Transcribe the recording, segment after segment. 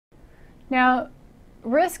Now,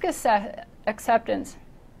 acceptance.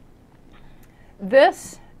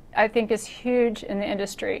 This, I think, is huge in the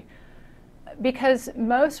industry because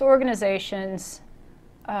most organizations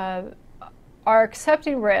are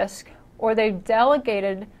accepting risk, or they've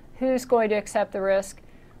delegated who's going to accept the risk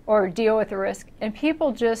or deal with the risk, and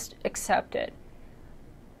people just accept it.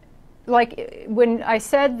 Like when I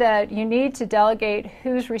said that you need to delegate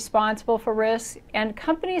who's responsible for risk, and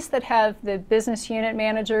companies that have the business unit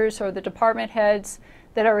managers or the department heads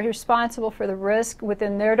that are responsible for the risk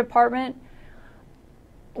within their department,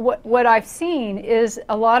 what I've seen is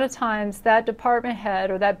a lot of times that department head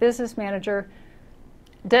or that business manager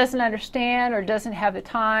doesn't understand or doesn't have the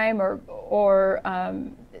time or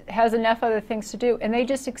has enough other things to do, and they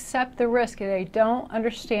just accept the risk and they don't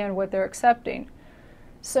understand what they're accepting.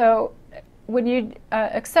 So when you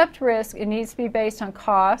accept risk, it needs to be based on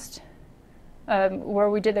cost, where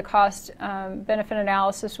we did the cost benefit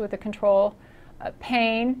analysis with the control.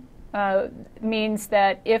 Pain means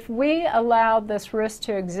that if we allow this risk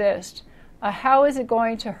to exist, how is it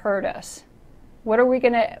going to hurt us? What are we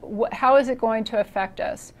going to? How is it going to affect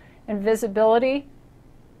us? And visibility,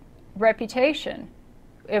 reputation.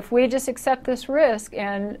 If we just accept this risk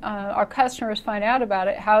and our customers find out about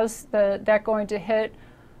it, how's that going to hit,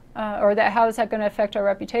 or how is that going to affect our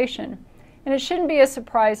reputation? And it shouldn't be a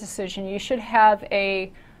surprise decision. You should have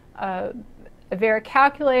a very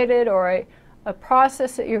calculated or a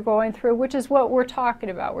process that you're going through, which is what we're talking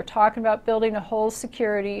about. We're talking about building a whole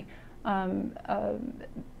security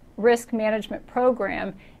risk management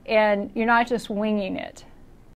program, and you're not just winging it.